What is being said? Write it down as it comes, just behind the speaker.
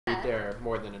think they're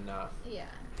more than enough. Yeah.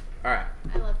 All right.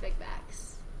 I love big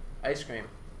bags. Ice cream.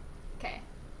 Okay.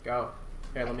 Go.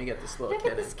 Here, let me get this little Look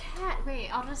kitten. at this cat. Wait,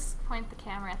 I'll just point the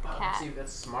camera at the cat. See,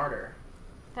 that's smarter.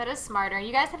 That is smarter.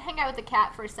 You guys can hang out with the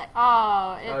cat for a sec.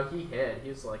 Oh. Oh, he hid.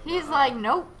 He's like. He's like,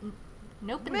 nope.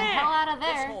 Nope, the hell out of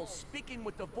there. This whole speaking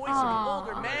with the voice of an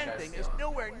older I'm man gonna thing try is still.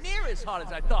 nowhere near as hot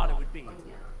as I thought it would be.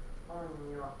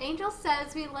 Angel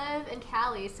says we live in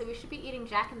Cali, so we should be eating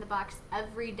Jack in the Box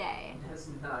every day. That's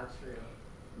not true.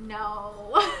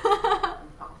 No.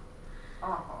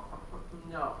 Oh,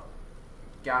 no.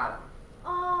 Got him.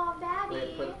 Oh, Babby.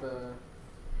 Wait, put the.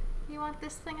 You want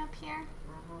this thing up here?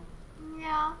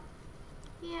 Yeah.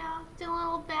 Yeah. Do a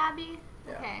little Babby.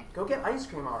 Yeah. Okay. Go get ice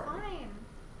cream already. Fine.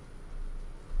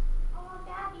 Oh,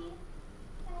 Babby.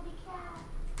 Babby cat.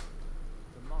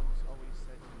 The monks always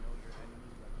said to know your enemy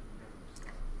like you know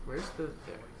yourself. Where's the.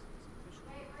 There.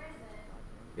 Wait, where is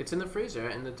it? It's in the freezer,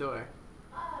 in the door.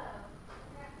 Oh.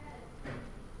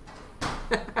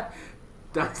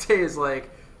 Dante is like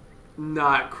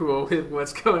not cool with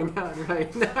what's going on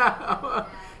right now.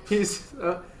 He's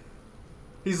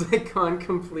like gone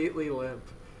completely limp.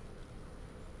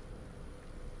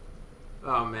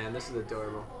 Oh man, this is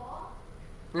adorable.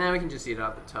 Now we can just eat it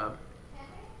out the tub.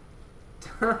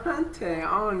 Dante,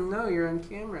 oh no, you're on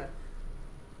camera.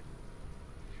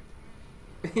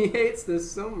 He hates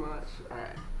this so much.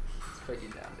 Alright, let's put you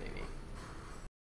down, baby.